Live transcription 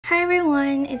Hi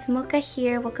everyone, it's Mocha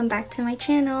here. Welcome back to my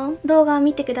channel. 動画を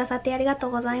見てくださってありがと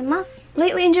うございます。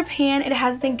Lately in Japan, it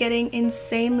has been getting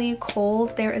insanely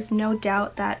cold. There is no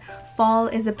doubt that fall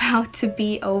is about to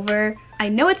be over. I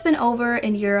know it's been over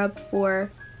in Europe for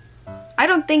I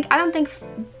don't think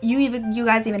you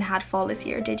guys even had fall this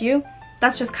year, did you?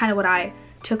 That's just kind of what I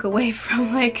took away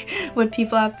from like what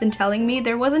people have been telling me.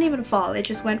 There wasn't even fall, it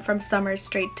just went from summer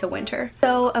straight to winter.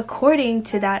 So according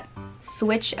to that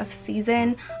switch of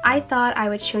season, I thought I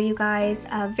would show you guys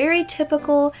a very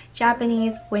typical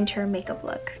Japanese winter makeup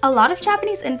look. A lot of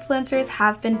Japanese influencers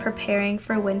have been preparing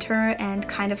for winter and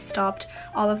kind of stopped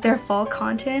all of their fall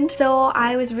content, so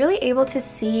I was really able to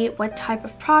see what type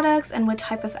of products and what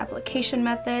type of application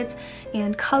methods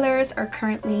and colors are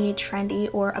currently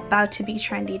trendy or about to be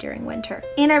trendy during winter.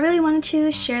 And I really wanted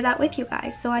to share that with you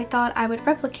guys, so I thought I would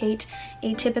replicate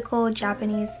a typical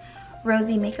Japanese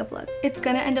rosy makeup look. It's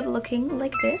gonna end up looking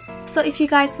like this. So if you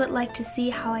guys would like to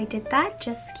see how I did that,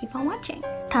 just keep on watching.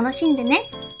 楽しんでね.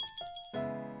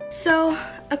 So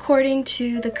according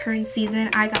to the current season,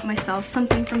 I got myself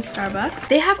something from Starbucks.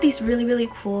 They have these really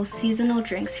cool seasonal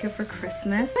drinks here for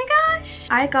Christmas. Oh my gosh!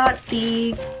 I got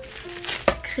the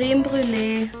creme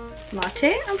brulee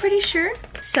latte, I'm pretty sure.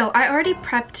 So I already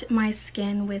prepped my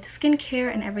skin with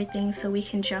skincare and everything, so we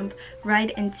can jump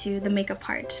right into the makeup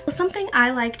part. So something I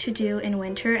like to do in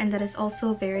winter, and that is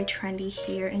also very trendy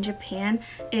here in Japan,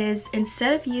 is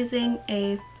instead of using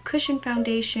a cushion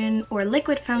foundation or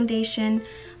liquid foundation,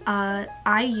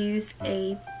 I use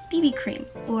a BB cream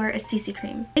or a CC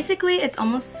cream. Basically, it's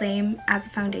almost the same as a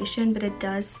foundation, but it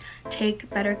does take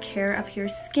better care of your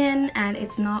skin and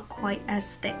it's not quite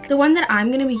as thick. The one that I'm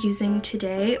going to be using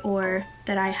today, or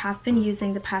that I have been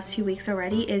using the past few weeks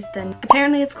already, is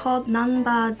apparently it's called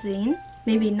Nanbazin,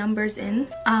 maybe numbers in,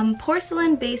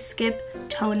 porcelain base skip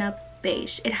tone up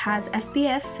beige. It has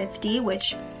SPF 50,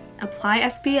 which apply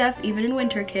SPF even in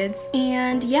winter, kids.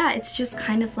 And yeah, it's just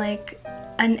kind of like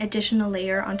an additional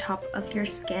layer on top of your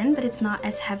skin, but it's not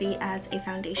as heavy as a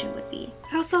foundation would be.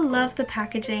 I also love the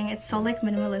packaging. It's so like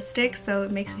minimalistic, so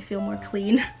it makes me feel more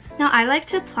clean. Now I like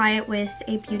to apply it with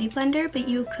a beauty blender, but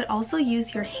you could also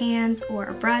use your hands or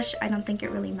a brush. I don't think it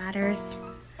really matters.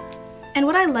 And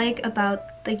what I like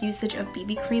about the usage of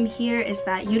BB cream here is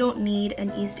that you don't need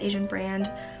an East Asian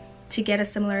brand to get a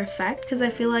similar effect, because I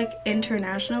feel like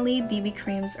internationally BB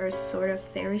creams are sort of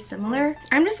very similar.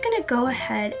 I'm just gonna go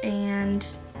ahead and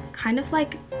kind of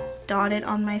like dot it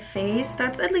on my face.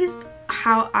 That's at least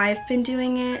how I've been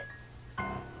doing it,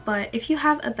 but if you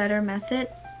have a better method,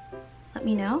 let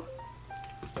me know.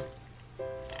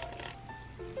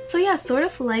 So yeah, sort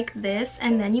of like this,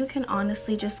 and then you can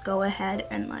honestly just go ahead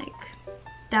and like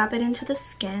dab it into the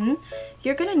skin.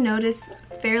 You're gonna notice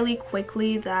fairly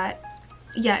quickly that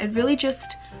yeah, it really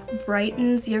just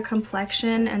brightens your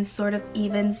complexion and sort of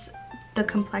evens the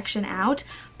complexion out,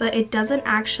 but it doesn't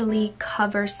actually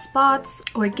cover spots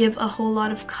or give a whole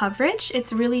lot of coverage.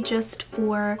 It's really just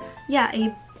for, yeah,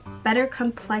 a better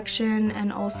complexion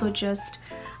and also just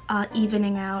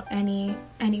evening out any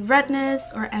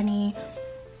redness or any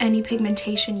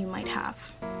pigmentation you might have.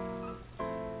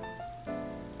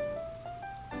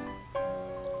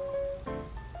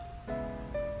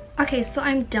 Okay, so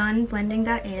I'm done blending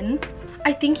that in.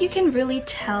 I think you can really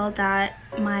tell that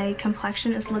my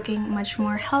complexion is looking much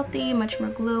more healthy, much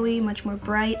more glowy, much more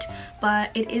bright,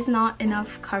 but it is not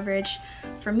enough coverage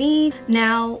for me.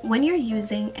 Now, when you're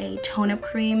using a tone-up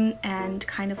cream and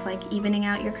kind of like evening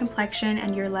out your complexion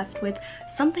and you're left with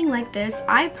something like this,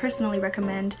 I personally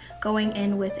recommend going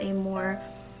in with a more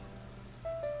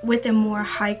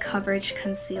high coverage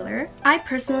concealer. I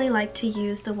personally like to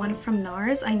use the one from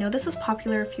NARS. I know this was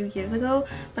popular a few years ago,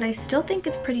 but I still think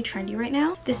it's pretty trendy right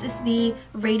now. This is the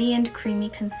Radiant Creamy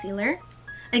Concealer.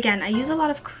 Again, I use a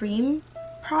lot of cream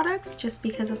products just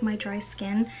because of my dry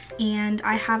skin, and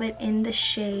I have it in the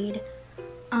shade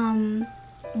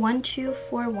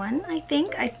 1241, I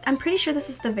think. I'm pretty sure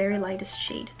this is the very lightest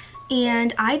shade.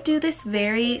 And I do this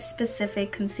very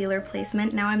specific concealer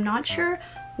placement. Now, I'm not sure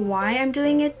why I'm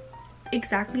doing it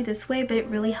exactly this way, but it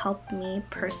really helped me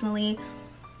personally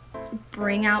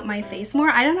bring out my face more.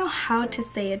 I don't know how to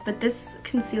say it, but this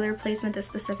concealer placement, this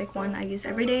specific one, I use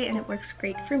every day and it works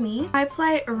great for me. I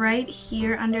apply it right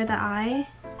here under the eye,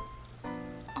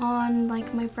 on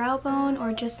like my brow bone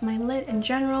or just my lid in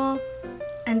general,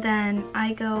 and then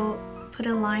I go put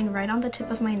a line right on the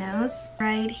tip of my nose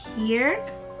right here.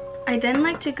 I then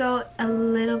like to go a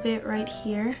little bit right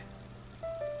here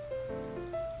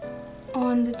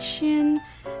on the chin,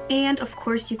 and of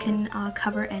course you can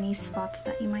cover any spots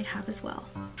that you might have as well.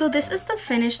 So this is the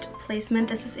finished placement.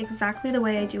 This is exactly the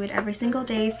way I do it every single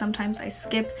day. Sometimes I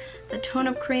skip the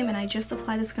tone-up cream and I just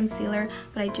apply this concealer,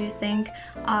 but I do think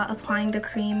applying the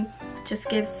cream just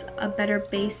gives a better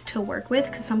base to work with,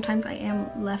 because sometimes I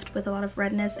am left with a lot of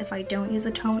redness if I don't use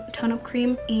a tone-up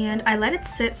cream. And I let it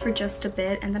sit for just a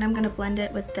bit, and then I'm going to blend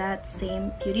it with that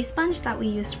same beauty sponge that we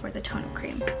used for the tone-up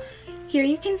cream. Here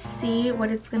you can see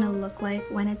what it's going to look like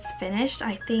when it's finished.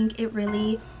 I think it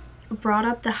really brought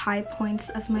up the high points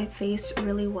of my face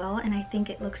really well, and I think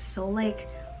it looks so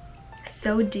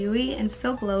dewy and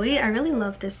so glowy. I really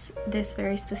love this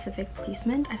very specific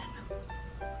placement. I don't know.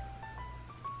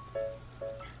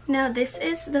 Now this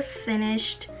is the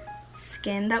finished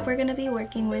skin that we're going to be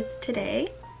working with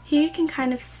today. Here you can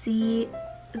kind of see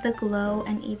the glow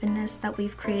and evenness that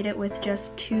we've created with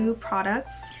just 2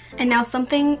 products. And now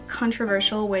something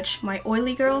controversial, which my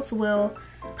oily girls will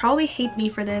probably hate me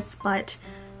for this, but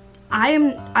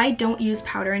I don't use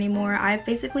powder anymore. I've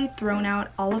basically thrown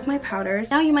out all of my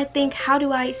powders. Now you might think, how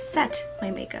do I set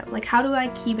my makeup? Like, how do I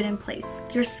keep it in place?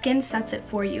 Your skin sets it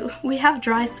for you. We have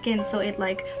dry skin, so it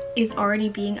like is already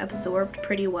being absorbed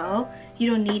pretty well.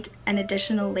 You don't need an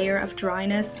additional layer of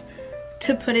dryness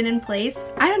to put it in place.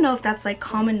 I don't know if that's like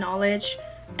common knowledge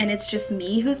and it's just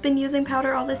me who's been using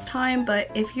powder all this time, but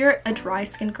if you're a dry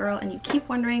skin girl and you keep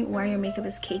wondering why your makeup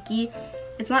is cakey,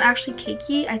 it's not actually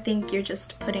cakey. I think you're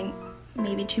just putting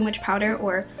maybe too much powder,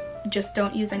 or just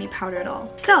don't use any powder at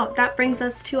all. So that brings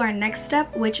us to our next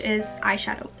step, which is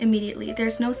eyeshadow immediately.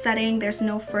 There's no setting, there's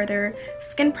no further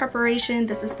skin preparation.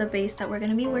 This is the base that we're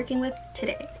going to be working with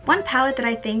today. One palette that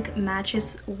I think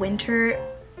matches winter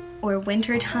or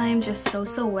winter time just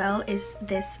so well is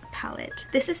this palette.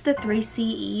 This is the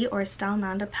 3CE or Style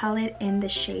Nanda palette in the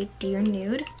shade Dear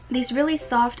Nude. These really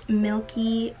soft,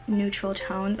 milky, neutral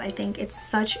tones. I think it's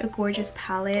such a gorgeous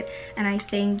palette, and I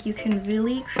think you can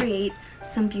really create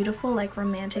some beautiful like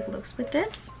romantic looks with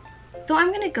this. So I'm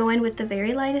going to go in with the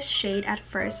very lightest shade at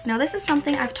first. Now this is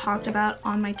something I've talked about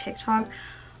on my TikTok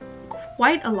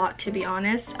quite a lot, to be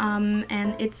honest,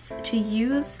 and it's to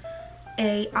use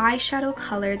a eyeshadow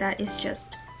color that is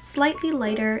just slightly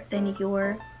lighter than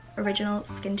your original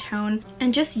skin tone,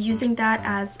 and just using that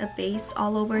as a base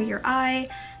all over your eye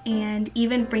and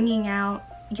even bringing out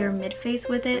your mid face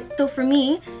with it. So for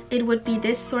me, it would be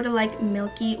this sort of like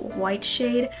milky white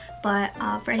shade, but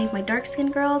for any of my dark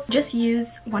skin girls, just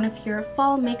use one of your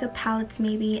fall makeup palettes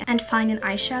maybe and find an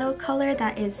eyeshadow color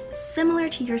that is similar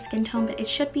to your skin tone, but it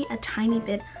should be a tiny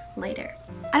bit lighter.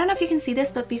 I don't know if you can see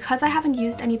this, but because I haven't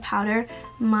used any powder,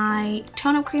 my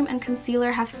tone-up cream and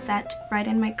concealer have set right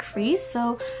in my crease,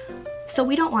 so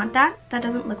we don't want that. That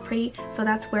doesn't look pretty. So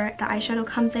that's where the eyeshadow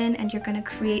comes in, and you're going to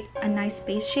create a nice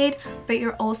base shade, but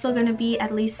you're also going to be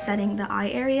at least setting the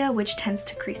eye area, which tends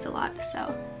to crease a lot.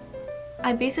 So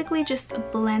I basically just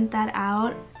blend that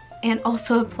out and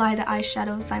also apply the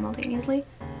eyeshadow simultaneously.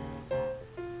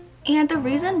 And the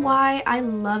reason why I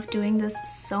love doing this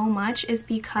so much is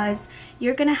because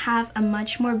you're gonna have a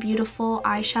much more beautiful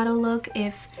eyeshadow look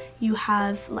if you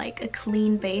have like a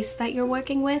clean base that you're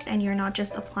working with and you're not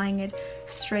just applying it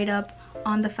straight up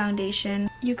on the foundation.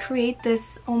 You create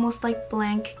this almost like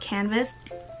blank canvas.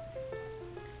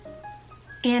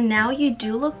 And now you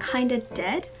do look kind of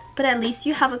dead, but at least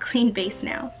you have a clean base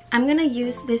now. I'm gonna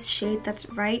use this shade that's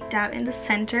right down in the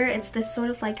center. It's this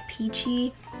sort of like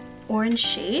peachy orange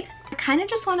shade. I kind of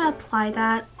just want to apply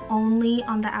that only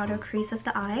on the outer crease of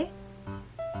the eye.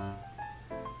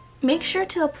 Make sure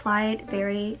to apply it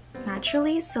very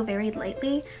naturally, so very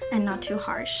lightly and not too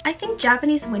harsh. I think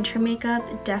Japanese winter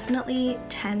makeup definitely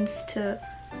tends to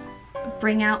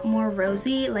bring out more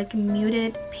rosy, like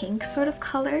muted pink sort of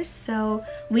colors, so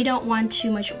we don't want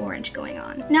too much orange going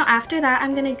on. Now after that,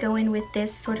 I'm going to go in with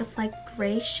this sort of like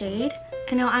gray shade.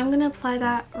 And now I'm going to apply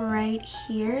that right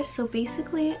here, so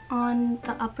basically on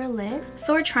the upper lid.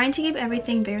 So we're trying to keep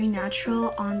everything very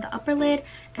natural on the upper lid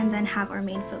and then have our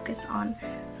main focus on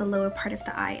the lower part of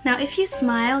the eye. Now if you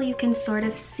smile, you can sort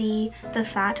of see the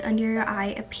fat under your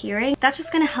eye appearing. That's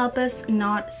just going to help us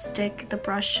not stick the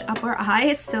brush up our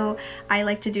eye, so I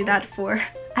like to do that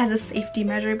as a safety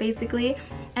measure basically.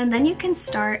 And then you can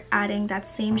start adding that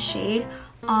same shade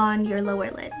on your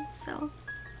lower lid. So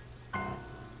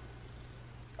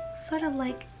sort of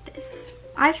like this.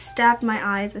 I've stabbed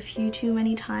my eyes a few too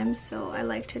many times, so I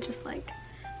like to just like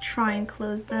try and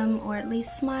close them or at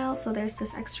least smile, so there's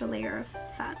this extra layer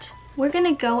of fat. We're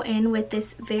gonna go in with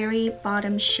this very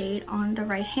bottom shade on the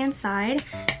right hand side,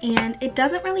 and it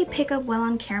doesn't really pick up well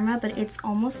on camera, but it's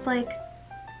almost like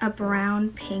a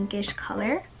brown pinkish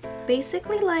color,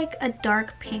 basically like a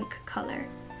dark pink color.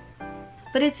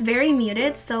 but it's very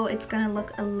muted, so it's gonna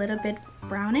look a little bit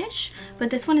brownish, but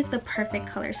this one is the perfect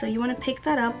color. So you want to pick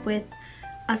that up with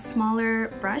a smaller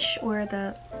brush or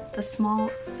the small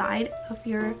side of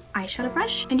your eyeshadow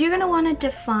brush, and you're going to want to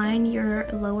define your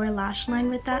lower lash line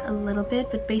with that a little bit,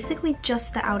 but basically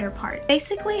just the outer part.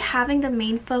 Basically having the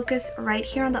main focus right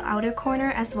here on the outer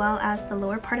corner as well as the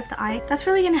lower part of the eye, that's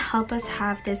really going to help us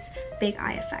have this big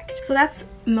eye effect. So that's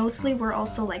mostly where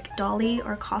also like dolly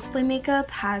or cosplay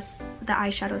makeup has the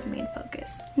eyeshadow's main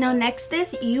focus. Now next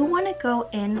is you want to go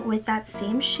in with that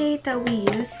same shade that we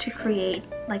used to create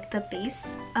like the base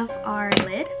of our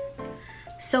lid.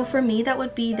 So for me that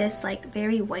would be this like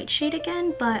very white shade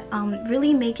again, but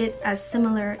really make it as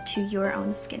similar to your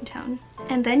own skin tone.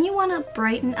 And then you want to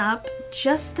brighten up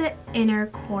just the inner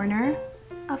corner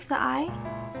of the eye.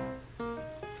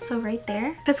 So right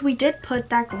there, because we did put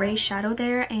that gray shadow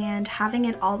there, and having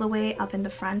it all the way up in the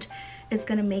front is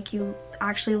going to make you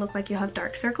actually look like you have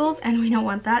dark circles, and we don't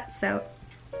want that. So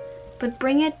but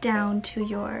bring it down to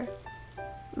your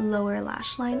lower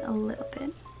lash line a little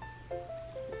bit.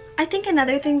 I think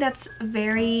another thing that's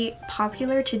very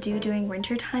popular to do during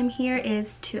winter time here is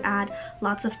to add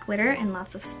lots of glitter and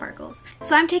lots of sparkles.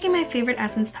 So I'm taking my favorite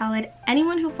Essence palette.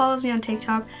 Anyone who follows me on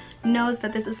TikTok knows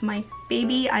that this is my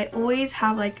baby. I always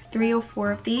have like 3 or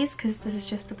 4 of these because this is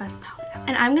just the best palette ever.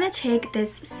 And I'm gonna take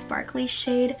this sparkly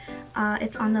shade.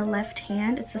 It's on the left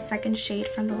hand. It's the second shade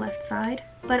from the left side.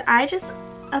 But I just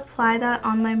apply that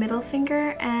on my middle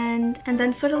finger and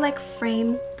then sort of like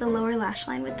frame the lower lash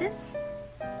line with this.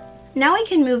 Now we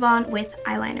can move on with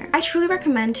eyeliner. I truly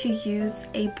recommend to use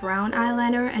a brown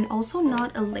eyeliner, and also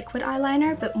not a liquid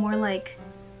eyeliner, but more like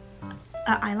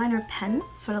an eyeliner pen,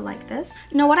 sort of like this.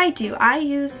 Now what I do, I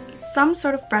use some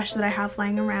sort of brush that I have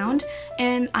lying around,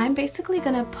 and I'm basically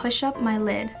gonna push up my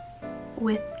lid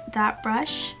with that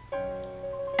brush,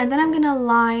 and then I'm gonna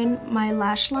line my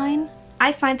lash line.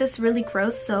 I find this really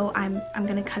gross, so I'm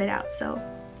gonna cut it out. So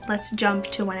let's jump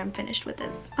to when I'm finished with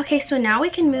this. Okay, so now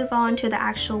we can move on to the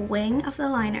actual wing of the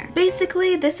liner.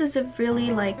 Basically, this is a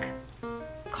really like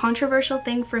controversial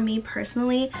thing for me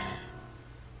personally.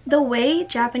 The way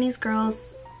Japanese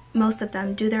girls, most of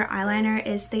them, do their eyeliner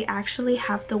is they actually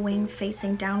have the wing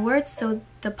facing downwards, so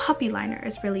the puppy liner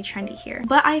is really trendy here.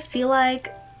 But I feel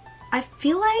like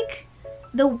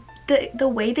the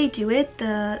way they do it,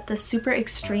 the super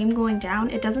extreme going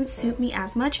down, it doesn't suit me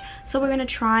as much. So we're gonna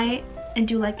try and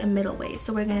do like a middle way.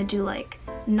 So we're gonna do like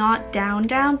not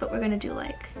down but we're gonna do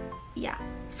like, yeah,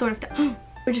 sort of down.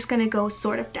 We're just gonna go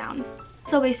sort of down.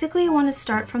 So basically you want to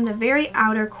start from the very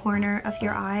outer corner of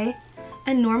your eye,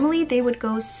 and normally they would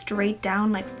go straight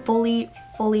down, like fully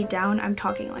down. I'm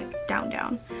talking like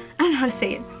down. I don't know how to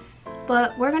say it,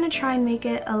 but we're gonna try and make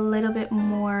it a little bit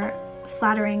more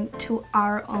flattering to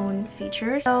our own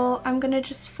features. So I'm gonna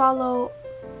just follow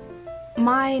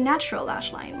my natural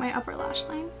lash line, my upper lash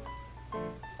line.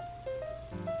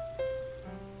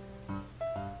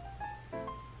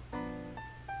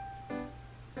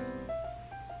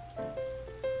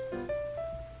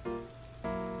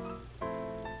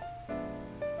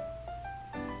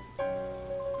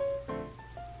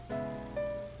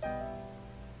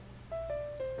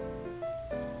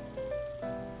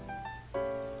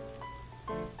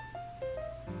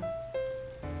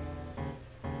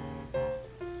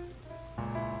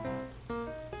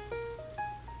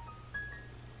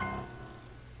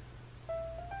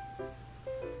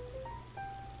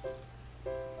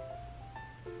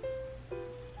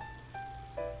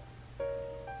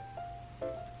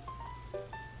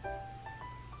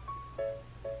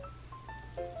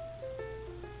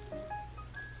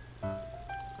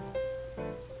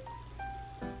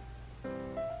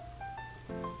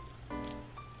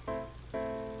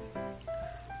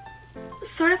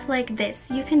 Sort of like this.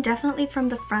 You can definitely from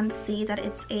the front see that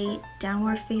it's a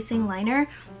downward facing liner,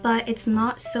 but it's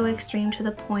not so extreme to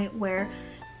the point where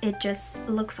it just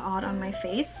looks odd on my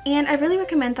face. And I really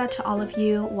recommend that to all of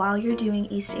you while you're doing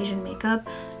East Asian makeup.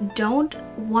 Don't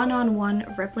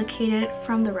one-on-one replicate it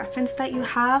from the reference that you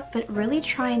have, but really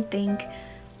try and think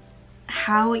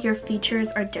how your features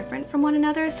are different from one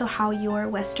another. So how your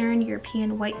Western,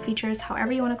 European, white features,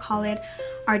 however you want to call it,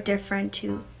 are different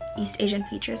to East Asian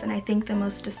features. And I think the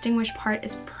most distinguished part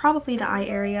is probably the eye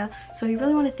area. So you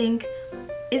really want to think,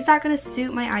 is that going to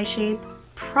suit my eye shape?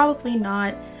 Probably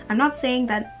not. I'm not saying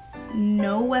that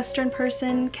no Western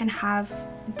person can have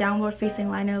downward facing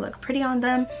liner look pretty on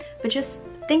them, but just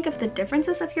think of the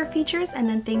differences of your features and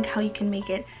then think how you can make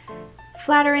it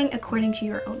flattering according to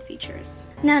your own features.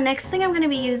 Now next thing I'm going to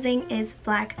be using is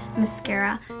black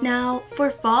mascara. Now for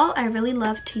fall I really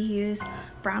love to use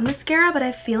brown mascara, but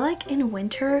I feel like in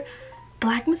winter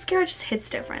black mascara just hits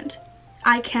different.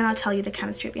 I cannot tell you the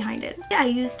chemistry behind it. I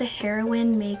use the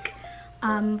Heroin Make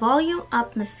Volume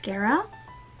Up Mascara.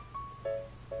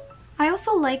 I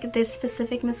also like this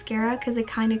specific mascara because it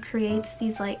kind of creates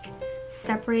these like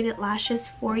separated lashes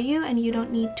for you and you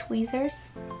don't need tweezers.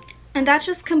 And that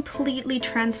just completely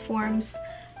transforms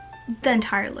the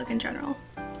entire look in general.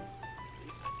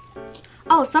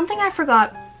 Oh, something I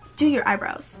forgot, do your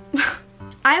eyebrows.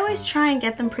 I always try and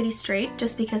get them pretty straight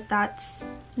just because that's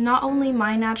not only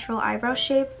my natural eyebrow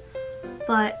shape,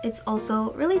 but it's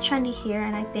also really trendy here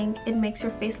and I think it makes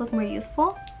your face look more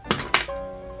youthful.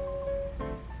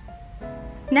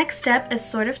 Next step is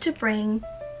sort of to bring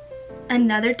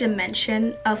another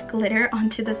dimension of glitter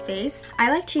onto the face. I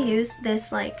like to use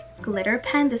this like glitter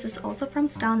pen. This is also from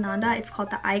Style Nanda. It's called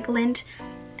the iGlint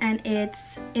and it's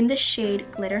in the shade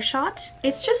Glitter Shot.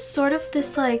 It's just sort of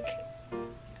this like,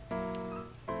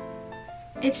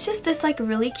 it's just this like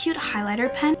really cute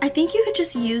highlighter pen. I think you could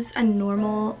just use a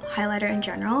normal highlighter in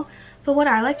general, but what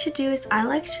I like to do is I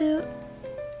like to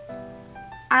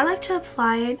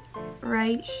apply it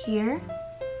right here.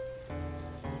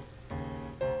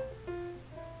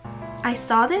 I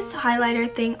saw this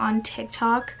highlighter thing on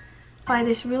TikTok by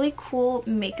this really cool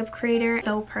makeup creator.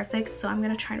 So perfect, so I'm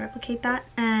gonna try and replicate that.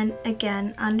 And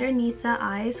again, underneath the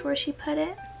eyes where she put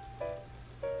it.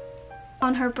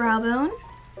 On her brow bone.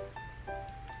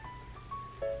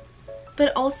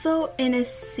 But also in a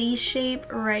C shape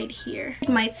right here. It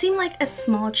might seem like a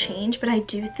small change, but I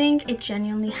do think it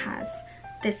genuinely has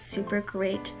this super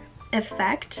great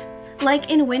effect.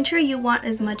 Like in winter, you want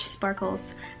as much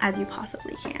sparkles as you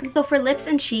possibly can. So for lips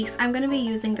and cheeks, I'm going to be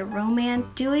using the Romance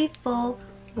Dewy Full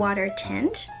Water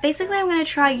Tint. Basically, I'm going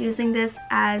to try using this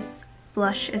as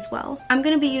blush as well. I'm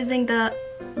going to be using the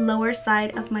lower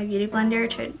side of my beauty blender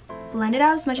to blend it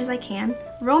out as much as I can.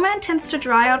 Romance tends to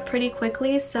dry out pretty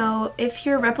quickly, so if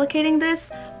you're replicating this,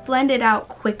 blend it out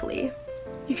quickly.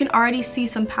 You can already see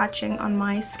some patching on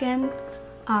my skin.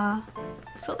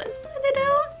 So let's blend it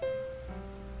out.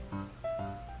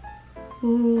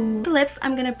 Ooh. The lips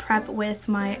I'm gonna prep with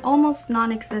my almost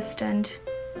non-existent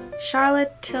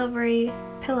Charlotte Tilbury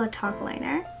Pillow Talk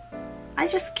liner. I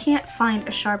just can't find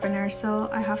a sharpener, so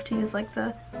I have to use like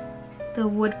the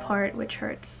wood part, which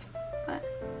hurts. But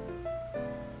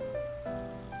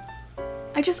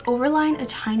I just overline a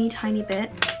tiny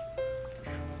bit,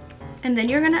 and then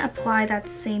you're gonna apply that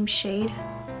same shade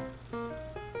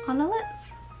on the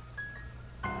lips.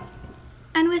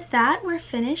 And with that, we're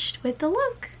finished with the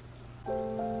look.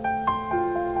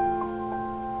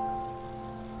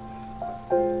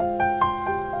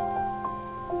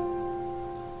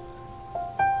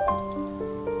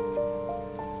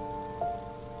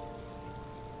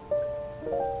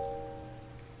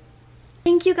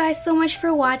 Thank you guys so much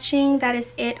for watching. That is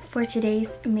it for today's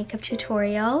makeup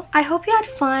tutorial. I hope you had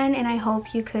fun and I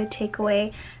hope you could take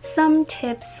away some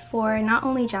tips for not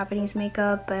only Japanese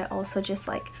makeup but also just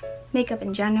like makeup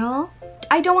in general.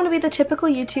 I don't want to be the typical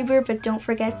YouTuber, but don't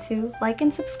forget to like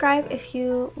and subscribe if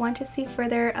you want to see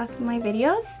further of my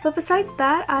videos. But besides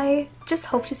that, I just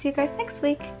hope to see you guys next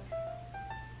week.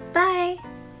 Bye!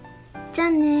 じゃあ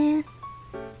ね